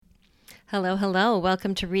Hello, hello.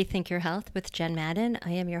 Welcome to Rethink Your Health with Jen Madden.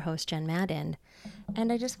 I am your host, Jen Madden. And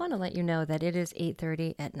I just want to let you know that it is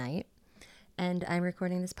 8:30 at night and I'm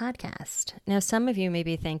recording this podcast. Now, some of you may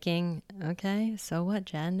be thinking, okay, so what,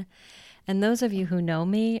 Jen? And those of you who know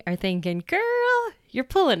me are thinking, girl, you're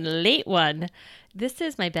pulling a late one. This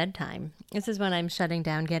is my bedtime. This is when I'm shutting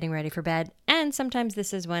down, getting ready for bed. And sometimes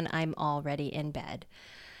this is when I'm already in bed.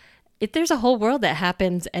 There's a whole world that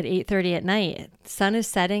happens at 8:30 at night. Sun is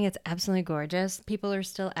setting. It's absolutely gorgeous. People are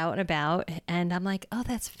still out and about. And I'm like, oh,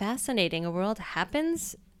 that's fascinating. A world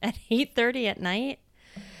happens at 8:30 at night.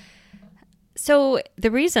 So the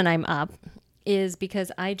reason I'm up is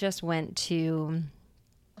because I just went to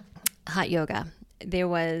hot yoga.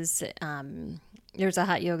 There's a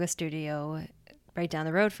hot yoga studio right down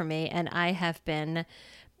the road from me. And I have been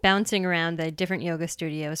bouncing around the different yoga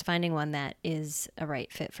studios, finding one that is a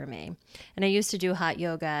right fit for me. And I used to do hot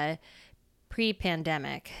yoga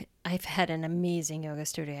pre-pandemic. I've had an amazing yoga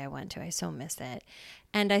studio I went to. I so miss it.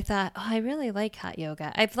 And I thought, oh, I really like hot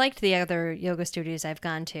yoga. I've liked the other yoga studios I've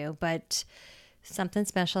gone to, but something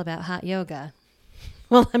special about hot yoga.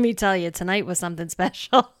 Well, let me tell you, tonight was something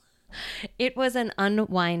special. It was an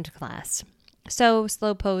unwind class. So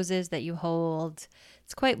slow poses that you hold.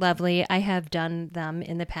 It's quite lovely. I have done them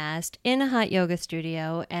in the past in a hot yoga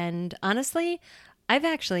studio. And honestly, I've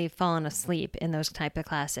actually fallen asleep in those type of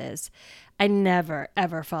classes. I never,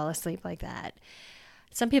 ever fall asleep like that.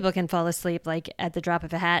 Some people can fall asleep like at the drop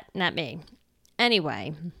of a hat. Not me.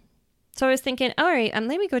 Anyway, so I was thinking, all right,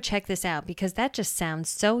 let me go check this out because that just sounds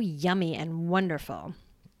so yummy and wonderful.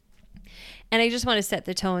 And I just want to set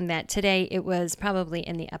the tone that today it was probably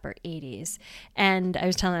in the upper 80s. And I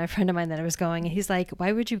was telling a friend of mine that I was going, and he's like,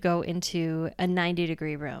 why would you go into a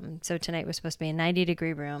 90-degree room? So tonight was supposed to be a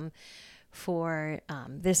 90-degree room for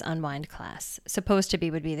this unwind class. Supposed to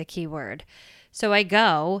be would be the key word. So I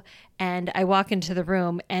go and I walk into the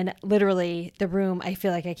room and literally the room, I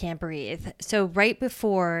feel like I can't breathe. So right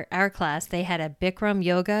before our class, they had a Bikram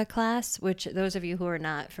yoga class, which those of you who are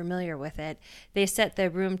not familiar with it, they set the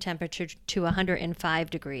room temperature to 105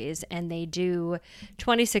 degrees and they do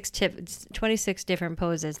 26 different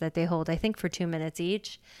poses that they hold, I think for 2 minutes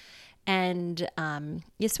each. And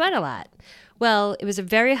you sweat a lot. Well, it was a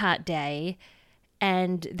very hot day.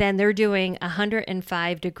 And then they're doing a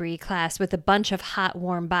 105-degree class with a bunch of hot,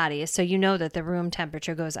 warm bodies. So you know that the room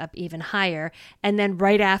temperature goes up even higher. And then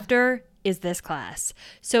right after is this class.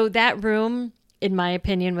 So that room, in my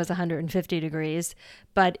opinion, was 150 degrees,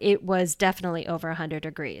 but it was definitely over 100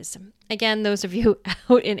 degrees. Again, those of you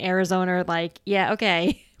out in Arizona are like, yeah,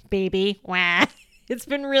 okay, baby, wah. It's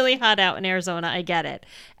been really hot out in Arizona. I get it.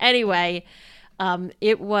 Anyway,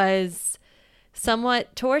 it was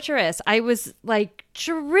somewhat torturous. I was like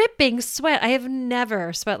dripping sweat. I have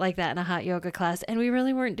never sweat like that in a hot yoga class, and we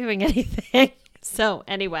really weren't doing anything. So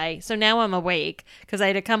anyway, so now I'm awake because I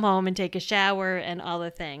had to come home and take a shower and all the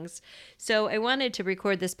things. So I wanted to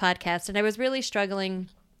record this podcast, and I was really struggling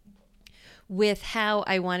with how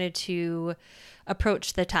I wanted to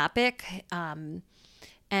approach the topic.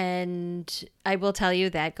 And I will tell you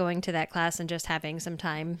that going to that class and just having some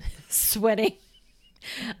time sweating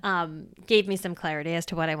gave me some clarity as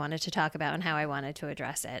to what I wanted to talk about and how I wanted to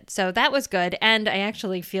address it. So that was good. And I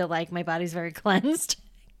actually feel like my body's very cleansed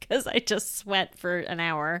because I just sweat for an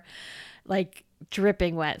hour, like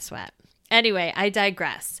dripping wet sweat. Anyway, I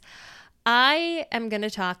digress. I am going to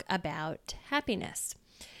talk about happiness.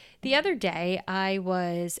 The other day, I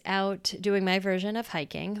was out doing my version of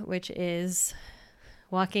hiking, which is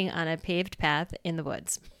walking on a paved path in the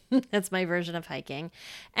woods. That's my version of hiking.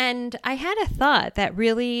 And I had a thought that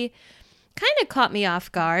really kind of caught me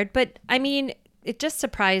off guard, but I mean, it just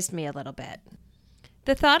surprised me a little bit.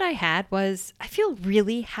 The thought I had was, I feel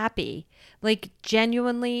really happy, like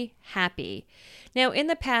genuinely happy. Now, in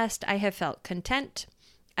the past, I have felt content.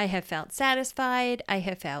 I have felt satisfied. I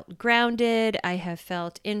have felt grounded. I have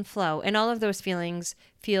felt in flow. And all of those feelings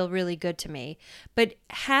feel really good to me. But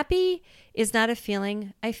happy is not a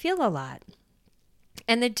feeling I feel a lot.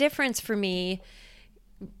 And the difference for me,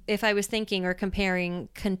 if I was thinking or comparing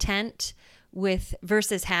content with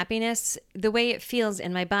versus happiness, the way it feels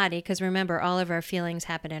in my body, because remember, all of our feelings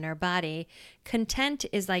happen in our body. Content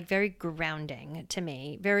is like very grounding to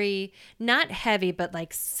me, very not heavy, but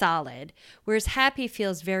like solid. Whereas happy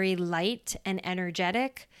feels very light and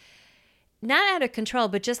energetic, not out of control,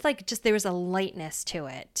 but just there was a lightness to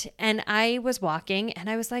it. And I was walking and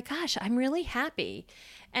I was like, gosh, I'm really happy.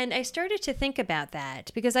 And I started to think about that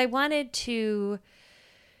because I wanted to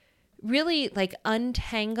really like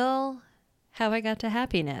untangle how I got to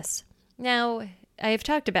happiness. Now, I've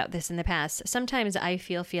talked about this in the past. Sometimes I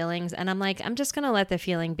feel feelings and I'm like, I'm just going to let the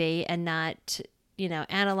feeling be and not,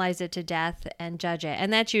 analyze it to death and judge it.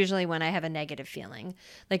 And that's usually when I have a negative feeling.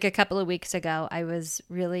 Like a couple of weeks ago, I was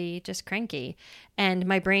really just cranky and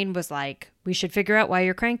my brain was like, we should figure out why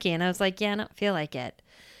you're cranky. And I was like, yeah, I don't feel like it.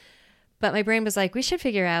 But my brain was like, we should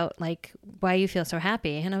figure out like why you feel so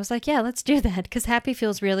happy. And I was like, yeah, let's do that because happy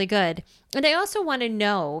feels really good. And I also want to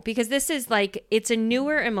know, because this is like, it's a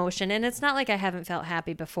newer emotion and it's not like I haven't felt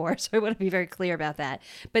happy before. So I want to be very clear about that.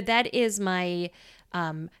 But that is my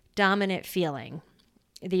dominant feeling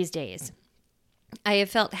these days. I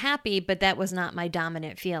have felt happy, but that was not my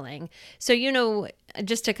dominant feeling. So,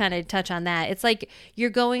 just to kind of touch on that, it's like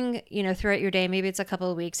you're going, throughout your day, maybe it's a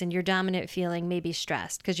couple of weeks and your dominant feeling may be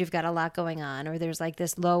stressed because you've got a lot going on, or there's like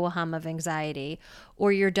this low hum of anxiety,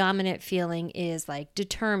 or your dominant feeling is like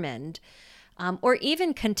determined, or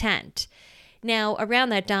even content. Now, around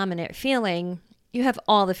that dominant feeling, you have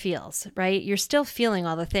all the feels, right? You're still feeling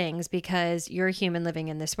all the things because you're a human living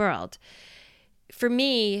in this world. For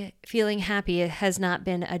me, feeling happy has not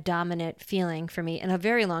been a dominant feeling for me in a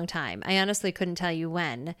very long time. I honestly couldn't tell you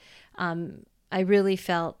when. I really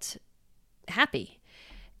felt happy.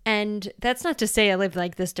 And that's not to say I live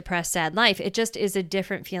like this depressed, sad life. It just is a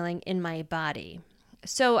different feeling in my body.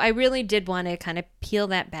 So I really did want to kind of peel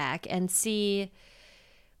that back and see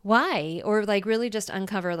why, or like really just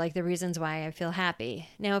uncover like the reasons why I feel happy.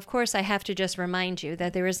 Now, of course, I have to just remind you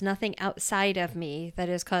that there is nothing outside of me that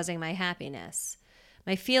is causing my happiness.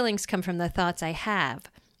 My feelings come from the thoughts I have,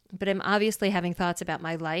 but I'm obviously having thoughts about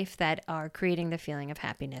my life that are creating the feeling of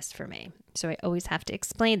happiness for me. So I always have to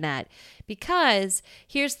explain that, because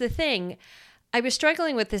here's the thing. I was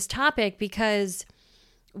struggling with this topic because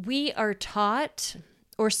we are taught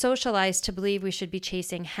or socialized to believe we should be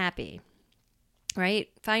chasing happy, right?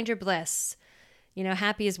 Find your bliss.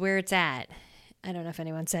 Happy is where it's at. I don't know if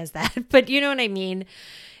anyone says that, but you know what I mean?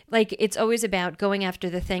 Like, it's always about going after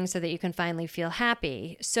the thing so that you can finally feel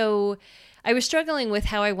happy. So I was struggling with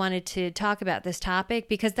how I wanted to talk about this topic,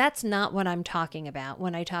 because that's not what I'm talking about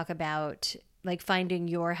when I talk about like finding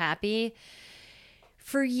your happy.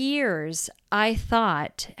 For years, I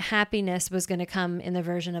thought happiness was going to come in the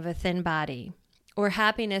version of a thin body, or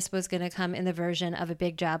happiness was going to come in the version of a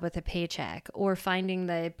big job with a paycheck, or finding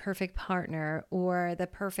the perfect partner, or the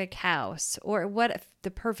perfect house, or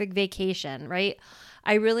the perfect vacation, right?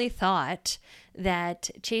 I really thought that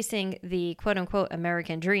chasing the quote unquote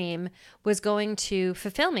American dream was going to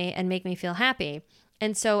fulfill me and make me feel happy.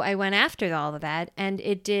 And so I went after all of that, and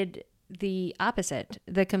it did the opposite,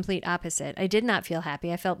 the complete opposite. I did not feel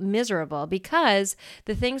happy. I felt miserable because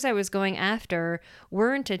the things I was going after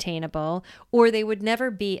weren't attainable, or they would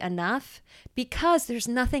never be enough, because there's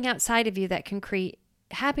nothing outside of you that can create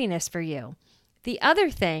happiness for you. The other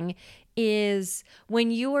thing is,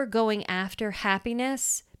 when you are going after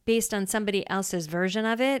happiness based on somebody else's version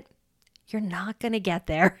of it, you're not going to get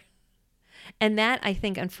there. And that, I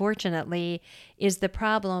think, unfortunately, is the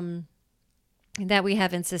problem that we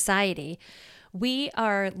have in society. We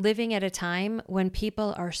are living at a time when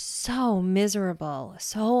people are so miserable,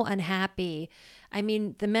 so unhappy. I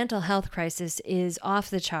mean, the mental health crisis is off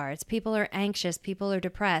the charts. People are anxious, people are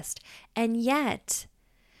depressed. And yet,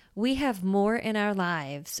 we have more in our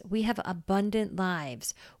lives. We have abundant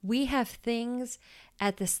lives. We have things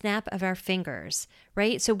at the snap of our fingers,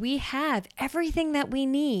 right? So we have everything that we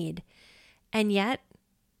need. And yet,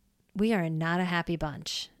 we are not a happy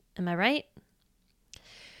bunch. Am I right?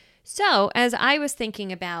 So, as I was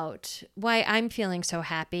thinking about why I'm feeling so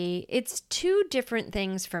happy, it's two different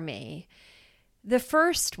things for me. The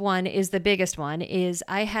first one is the biggest one, is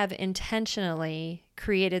I have intentionally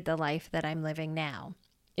created the life that I'm living now.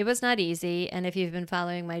 It was not easy, and if you've been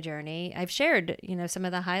following my journey, I've shared, some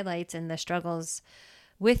of the highlights and the struggles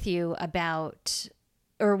with you about,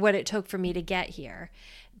 or what it took for me to get here.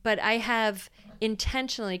 But I have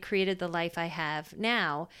intentionally created the life I have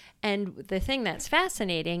now. And the thing that's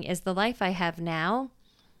fascinating is the life I have now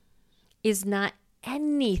is not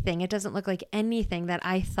anything. It doesn't look like anything that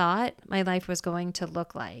I thought my life was going to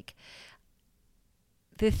look like.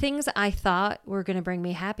 The things I thought were going to bring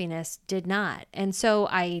me happiness did not. And so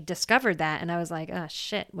I discovered that, and I was like, oh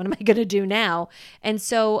shit, what am I going to do now? And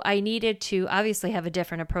so I needed to obviously have a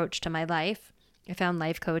different approach to my life. I found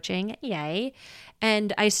life coaching, yay.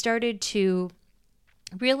 And I started to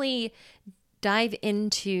really dive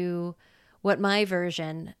into what my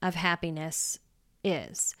version of happiness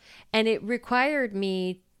is. And it required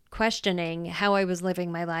me questioning how I was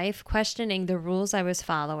living my life, questioning the rules I was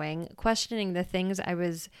following, questioning the things I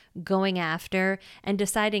was going after, and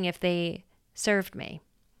deciding if they served me,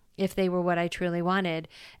 if they were what I truly wanted.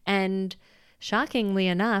 And shockingly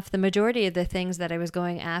enough, the majority of the things that I was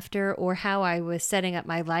going after or how I was setting up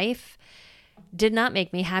my life did not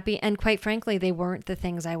make me happy. And quite frankly, they weren't the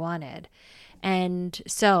things I wanted. And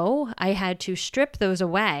so I had to strip those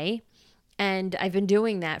away. And I've been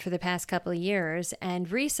doing that for the past couple of years.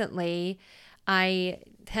 And recently I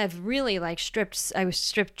have really I was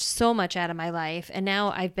stripped so much out of my life. And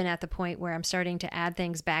now I've been at the point where I'm starting to add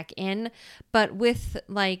things back in, but with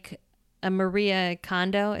like a Marie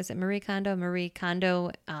Kondo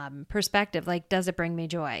perspective. Like, does it bring me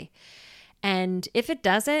joy? And if it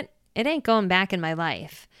doesn't, it ain't going back in my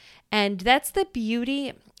life. And that's the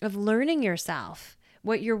beauty of learning yourself,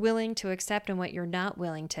 what you're willing to accept and what you're not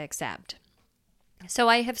willing to accept. So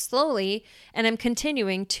I have slowly, and I'm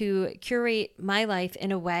continuing to curate my life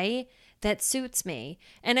in a way that suits me.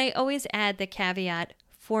 And I always add the caveat,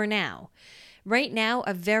 for now. Right now,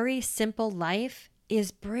 a very simple life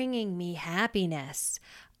is bringing me happiness.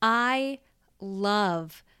 I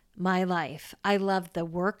love my life. I love the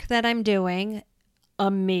work that I'm doing.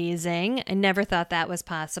 Amazing. I never thought that was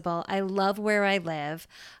possible. I love where I live.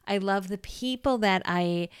 I love the people that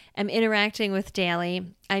I am interacting with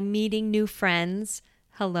daily. I'm meeting new friends.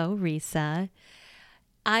 Hello, Risa.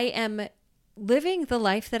 I am living the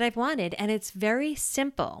life that I've wanted, and it's very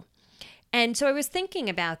simple. And so I was thinking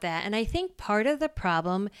about that, and I think part of the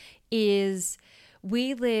problem is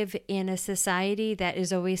we live in a society that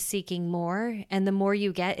is always seeking more, and the more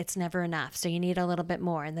you get, it's never enough. So you need a little bit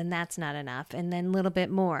more, and then that's not enough, and then a little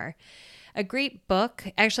bit more. A great book,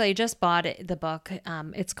 actually, I just bought the book.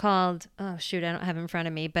 It's called, I don't have it in front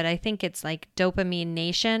of me, but I think it's like Dopamine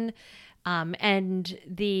Nation. And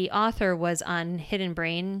the author was on Hidden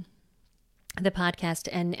Brain, the podcast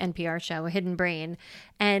and NPR show, Hidden Brain.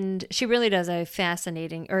 And she really does a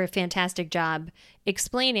fantastic job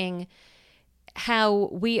explaining how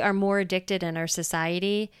we are more addicted in our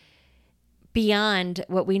society beyond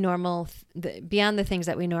beyond the things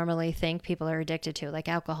that we normally think people are addicted to, like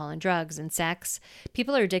alcohol and drugs and sex.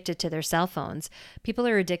 People are addicted to their cell phones. People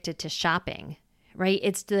are addicted to shopping, right?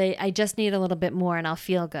 It's I just need a little bit more and I'll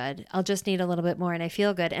feel good. I'll just need a little bit more and I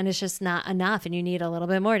feel good. And it's just not enough. And you need a little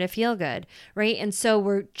bit more to feel good, right? And so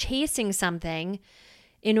we're chasing something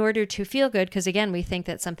in order to feel good, because again, we think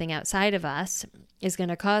that something outside of us is going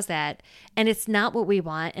to cause that, and it's not what we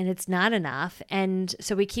want, and it's not enough, and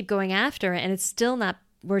so we keep going after it, and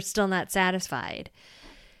we're still not satisfied.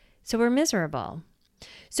 So we're miserable.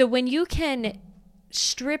 So when you can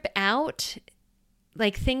strip out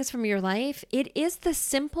like things from your life, it is the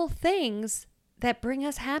simple things that bring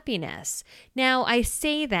us happiness. Now, I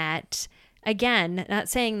say that again, not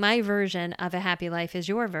saying my version of a happy life is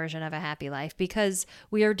your version of a happy life, because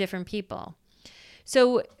we are different people.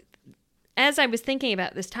 So as I was thinking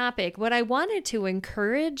about this topic, what I wanted to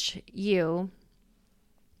encourage you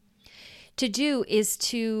to do is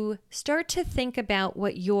to start to think about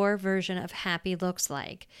what your version of happy looks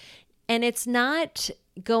like. And it's not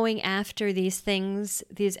going after these things,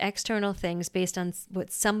 these external things based on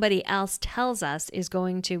what somebody else tells us is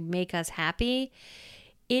going to make us happy.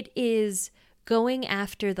 It is going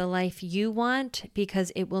after the life you want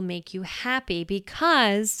because it will make you happy,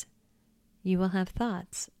 because you will have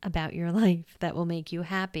thoughts about your life that will make you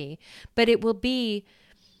happy. But the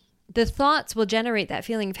thoughts will generate that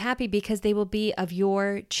feeling of happy because they will be of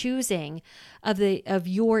your choosing, of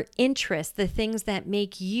your interest, the things that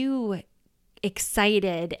make you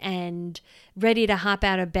excited and ready to hop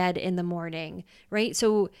out of bed in the morning, right?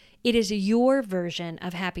 So it is your version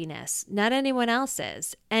of happiness, not anyone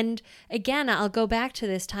else's. And again, I'll go back to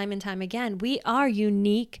this time and time again. We are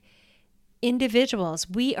unique individuals.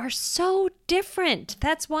 We are so different.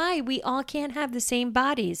 That's why we all can't have the same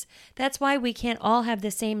bodies. That's why we can't all have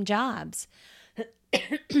the same jobs.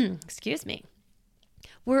 Excuse me.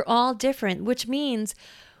 We're all different, which means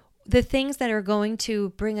the things that are going to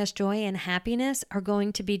bring us joy and happiness are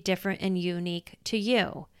going to be different and unique to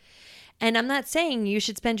you. And I'm not saying you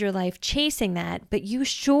should spend your life chasing that, but you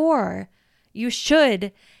should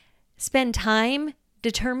spend time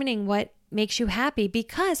determining what makes you happy,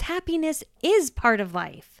 because happiness is part of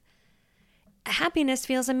life. Happiness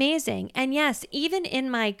feels amazing. And yes, even in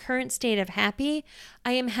my current state of happy,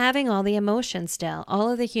 I am having all the emotions still, all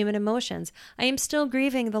of the human emotions. I am still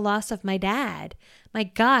grieving the loss of my dad. My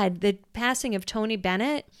God, the passing of Tony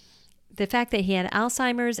Bennett, the fact that he had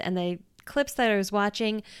Alzheimer's, and the clips that I was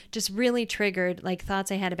watching just really triggered like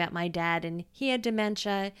thoughts I had about my dad, and he had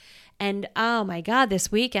dementia. And oh my God,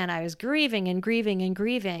 this weekend I was grieving and grieving and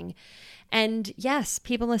grieving. And yes,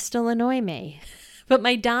 people still annoy me. But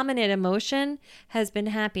my dominant emotion has been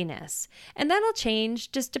happiness. And that'll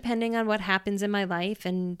change just depending on what happens in my life.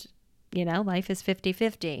 And, life is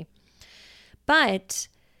 50-50. But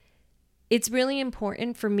it's really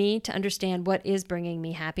important for me to understand what is bringing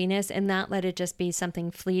me happiness and not let it just be something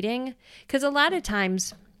fleeting. Because a lot of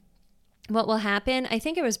times what will happen, I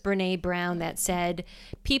think it was Brene Brown that said,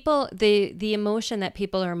 the emotion that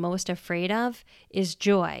people are most afraid of is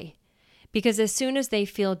joy. Because as soon as they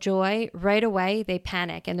feel joy, right away they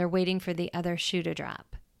panic and they're waiting for the other shoe to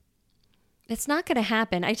drop. It's not going to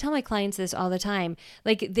happen. I tell my clients this all the time.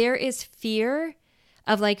 Like, there is fear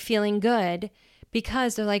of like feeling good,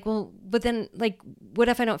 because they're like, well, but then like, what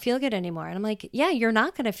if I don't feel good anymore? And I'm like, yeah, you're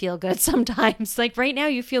not going to feel good sometimes. Like right now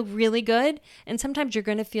you feel really good, and sometimes you're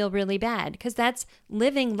going to feel really bad, because that's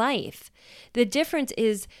living life. The difference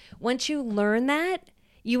is once you learn that,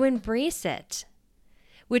 you embrace it,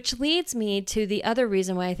 which leads me to the other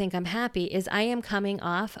reason why I think I'm happy is I am coming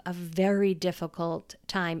off a very difficult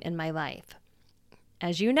time in my life.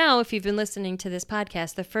 As you know, if you've been listening to this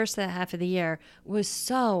podcast, the first half of the year was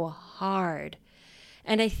so hard.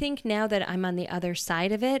 And I think now that I'm on the other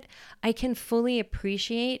side of it, I can fully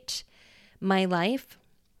appreciate my life,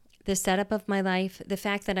 the setup of my life, the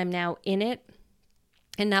fact that I'm now in it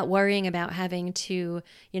and not worrying about having to,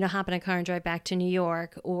 hop in a car and drive back to New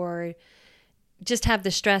York, or just have the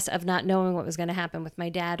stress of not knowing what was going to happen with my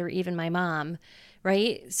dad or even my mom,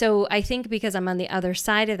 right? So I think because I'm on the other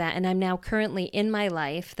side of that and I'm now currently in my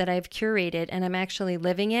life that I've curated and I'm actually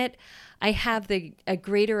living it, I have a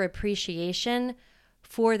greater appreciation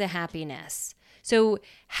for the happiness. So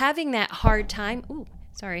having that hard time,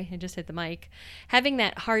 sorry, I just hit the mic. Having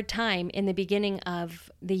that hard time in the beginning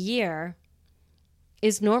of the year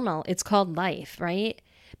is normal. It's called life, right?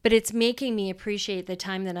 But it's making me appreciate the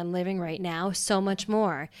time that I'm living right now so much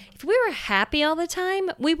more. If we were happy all the time,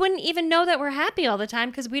 we wouldn't even know that we're happy all the time,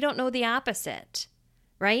 because we don't know the opposite,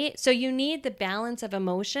 right? So you need the balance of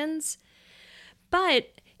emotions. But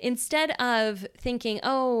instead of thinking,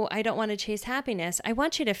 oh, I don't want to chase happiness, I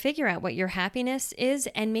want you to figure out what your happiness is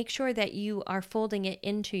and make sure that you are folding it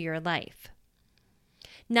into your life.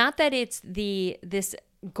 Not that it's this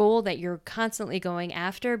goal that you're constantly going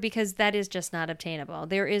after, because that is just not obtainable.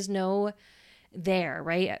 There is no there,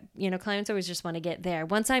 right? Clients always just want to get there.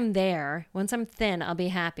 Once I'm thin, I'll be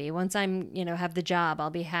happy. Once I'm, have the job,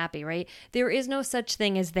 I'll be happy, right? There is no such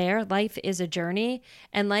thing as there. Life is a journey,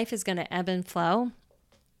 and life is going to ebb and flow.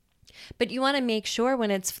 But you want to make sure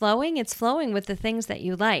when it's flowing with the things that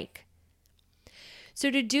you like. So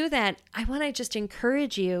to do that, I want to just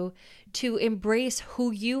encourage you to embrace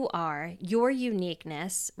who you are, your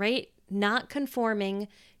uniqueness, right? Not conforming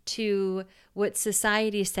to what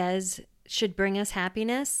society says should bring us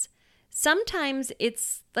happiness. Sometimes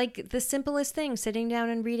it's like the simplest thing, sitting down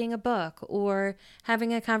and reading a book, or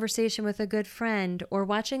having a conversation with a good friend, or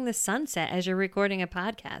watching the sunset as you're recording a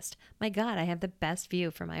podcast. My God, I have the best view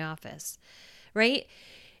from my office, right?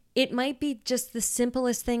 It might be just the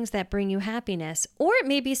simplest things that bring you happiness, or it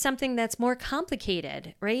may be something that's more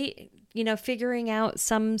complicated, right? Figuring out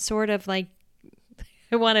some sort of I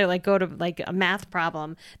want to go to a math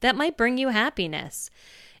problem that might bring you happiness.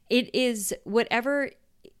 It is whatever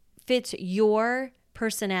fits your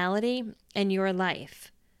personality and your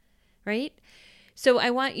life, right? So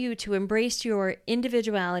I want you to embrace your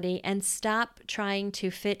individuality and stop trying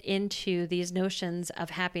to fit into these notions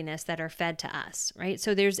of happiness that are fed to us, right?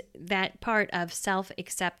 So there's that part of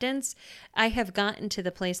self-acceptance. I have gotten to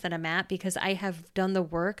the place that I'm at because I have done the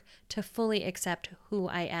work to fully accept who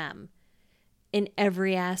I am in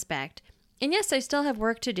every aspect. And yes, I still have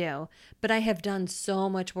work to do, but I have done so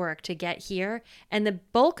much work to get here. And the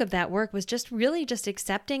bulk of that work was just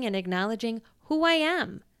accepting and acknowledging who I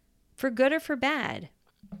am, for good or for bad.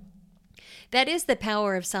 That is the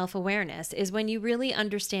power of self-awareness, is when you really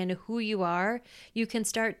understand who you are, you can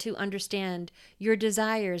start to understand your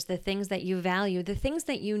desires, the things that you value, the things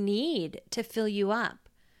that you need to fill you up,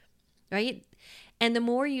 right? And the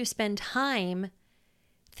more you spend time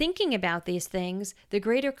thinking about these things, the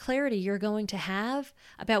greater clarity you're going to have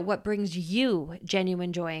about what brings you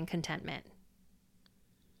genuine joy and contentment.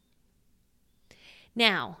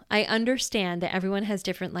 Now, I understand that everyone has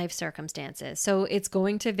different life circumstances, so it's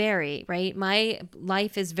going to vary, right? My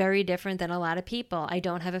life is very different than a lot of people. I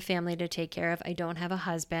don't have a family to take care of. I don't have a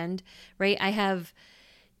husband, right? I have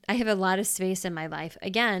a lot of space in my life,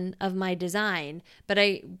 again, of my design,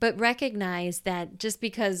 but recognize that just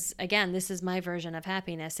because, again, this is my version of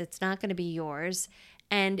happiness, it's not going to be yours,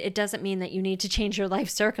 and it doesn't mean that you need to change your life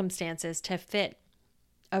circumstances to fit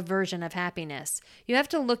a version of happiness. You have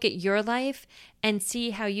to look at your life and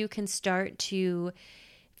see how you can start to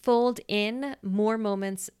fold in more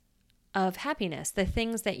moments of happiness, the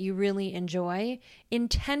things that you really enjoy,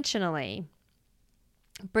 intentionally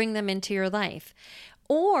bring them into your life.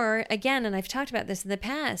 Or again, and I've talked about this in the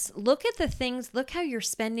past, look at the things, look how you're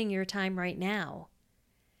spending your time right now.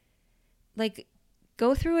 Like,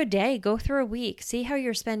 go through a day, go through a week, see how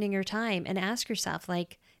you're spending your time and ask yourself,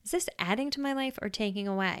 like, is this adding to my life or taking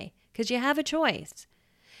away? Because you have a choice.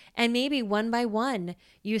 And maybe one by one,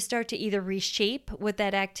 you start to either reshape what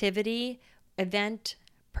that activity, event,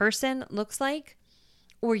 person looks like,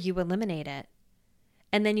 or you eliminate it.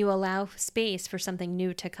 And then you allow space for something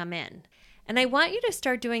new to come in. And I want you to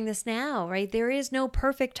start doing this now, right? There is no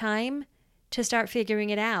perfect time to start figuring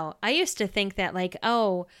it out. I used to think that like,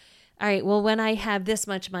 oh, all right, well, when I have this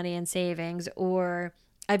much money in savings, or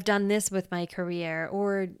I've done this with my career,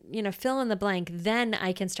 or, fill in the blank, then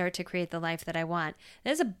I can start to create the life that I want.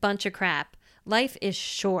 That's a bunch of crap. Life is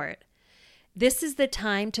short. This is the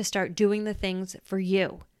time to start doing the things for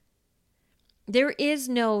you. There is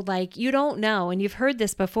no you don't know, and you've heard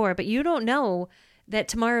this before, but you don't know that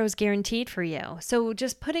tomorrow is guaranteed for you. So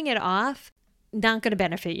just putting it off, not going to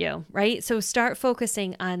benefit you, right? So start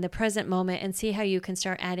focusing on the present moment and see how you can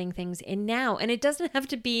start adding things in now. And it doesn't have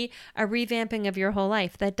to be a revamping of your whole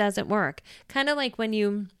life. That doesn't work. Kind of like when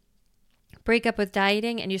you break up with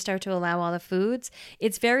dieting and you start to allow all the foods,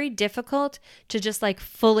 it's very difficult to just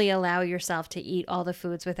fully allow yourself to eat all the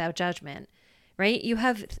foods without judgment, right? You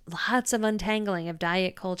have lots of untangling of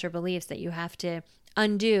diet culture beliefs that you have to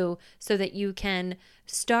undo so that you can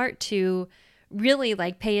start to really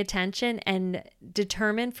pay attention and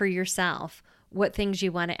determine for yourself what things you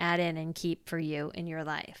want to add in and keep for you in your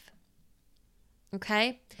life.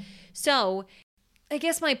 Okay? So I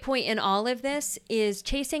guess my point in all of this is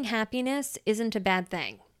chasing happiness isn't a bad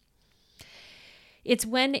thing. It's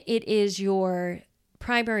when it is your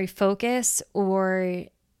primary focus or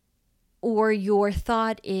your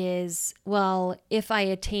thought is, well, if I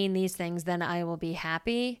attain these things, then I will be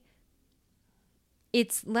happy.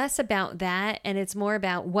 It's less about that, and it's more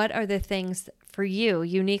about what are the things for you,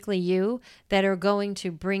 uniquely you, that are going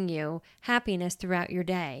to bring you happiness throughout your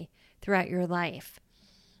day, throughout your life.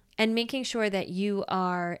 And making sure that you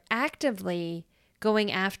are actively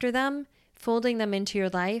going after them, folding them into your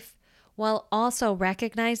life, while also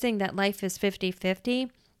recognizing that life is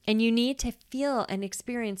 50-50. And you need to feel and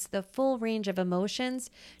experience the full range of emotions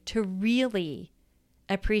to really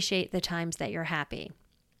appreciate the times that you're happy.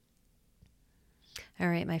 All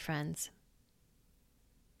right, my friends.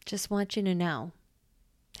 Just want you to know,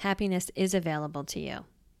 happiness is available to you.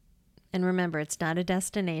 And remember, it's not a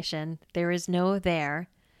destination. There is no there,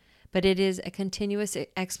 but it is a continuous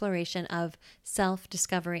exploration of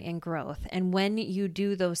self-discovery and growth. And when you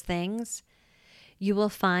do those things, you will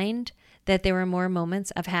find that there are more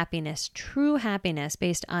moments of happiness, true happiness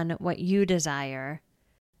based on what you desire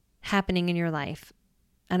happening in your life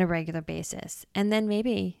on a regular basis. And then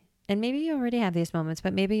maybe you already have these moments,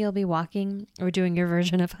 but maybe you'll be walking or doing your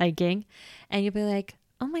version of hiking and you'll be like,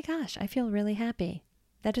 oh my gosh, I feel really happy.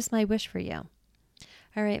 That is my wish for you.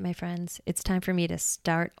 All right, my friends, it's time for me to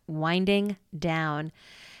start winding down.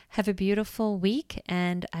 Have a beautiful week,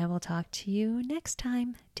 and I will talk to you next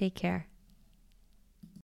time. Take care.